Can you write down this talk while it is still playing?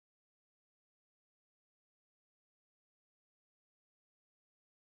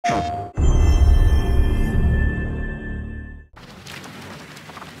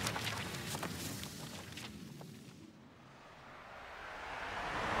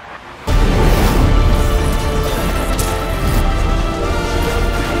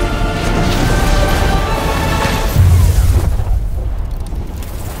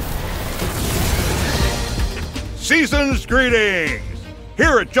Season's greetings!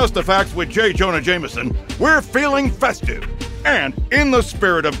 Here at Just the Facts with J. Jonah Jameson, we're feeling festive. And in the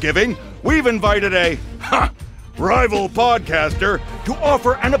spirit of giving, we've invited a, rival podcaster to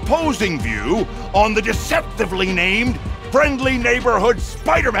offer an opposing view on the deceptively named Friendly Neighborhood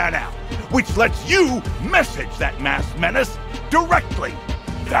Spider-Man app, which lets you message that mass menace directly.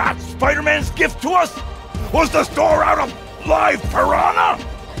 That Spider-Man's gift to us was the store out of live piranha!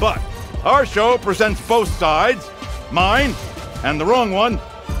 But our show presents both sides, mine and the wrong one,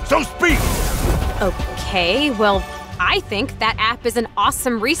 so speak! Okay, well, I think that app is an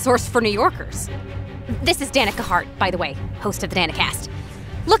awesome resource for New Yorkers. This is Danika Hart, by the way, host of the Danicast.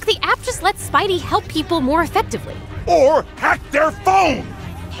 Look, the app just lets Spidey help people more effectively. Or hack their phone!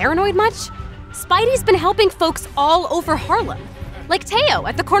 Paranoid much? Spidey's been helping folks all over Harlem, like Teo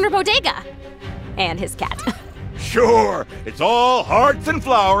at the corner bodega. And his cat. Sure, it's all hearts and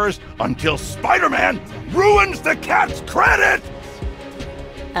flowers until Spider-Man ruins the cat's credit!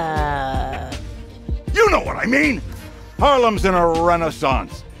 You know what I mean! Harlem's in a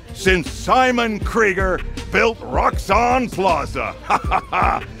renaissance since Simon Krieger built Roxxon Plaza. Ha ha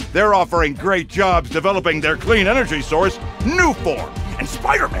ha! They're offering great jobs developing their clean energy source, Newform. And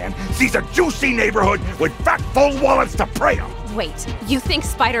Spider-Man sees a juicy neighborhood with fat, full wallets to prey on. Wait, you think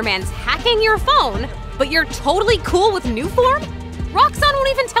Spider-Man's hacking your phone, but you're totally cool with Newform? Roxxon won't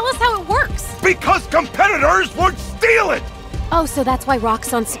even tell us how it works. Because competitors would steal it! Oh, so that's why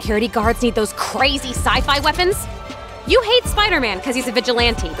Roxxon security guards need those crazy sci-fi weapons? You hate Spider-Man because he's a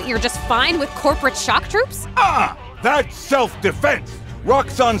vigilante, but you're just fine with corporate shock troops? That's self-defense.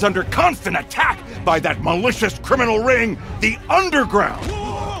 Roxxon's under constant attack by that malicious criminal ring, the Underground.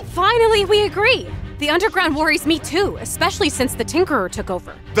 Finally, we agree. The Underground worries me too, especially since the Tinkerer took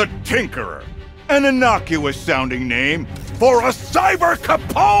over. The Tinkerer. An innocuous-sounding name for a cyber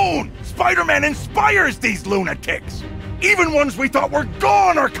Capone! Spider-Man inspires these lunatics! Even ones we thought were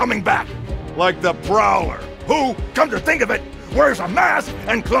gone are coming back! Like the Prowler, who, come to think of it, wears a mask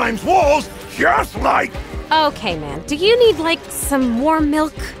and climbs walls just like... Okay, man, do you need, like, some warm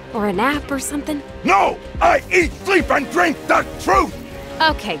milk or a nap or something? No! I eat, sleep, and drink the truth!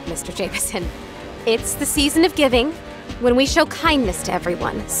 Okay, Mr. Jameson. It's the season of giving, when we show kindness to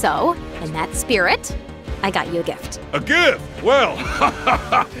everyone. So, in that spirit, I got you a gift. A gift? Well,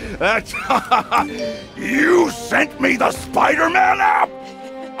 that's... You sent me the Spider-Man app?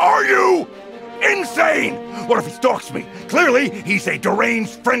 Are you insane? What if he stalks me? Clearly, he's a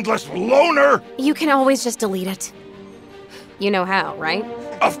deranged, friendless loner. You can always just delete it. You know how, right?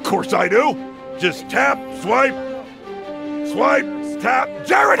 Of course I do. Just tap, swipe, tap.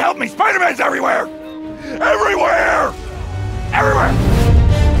 Jared, help me! Spider-Man's everywhere! Everywhere!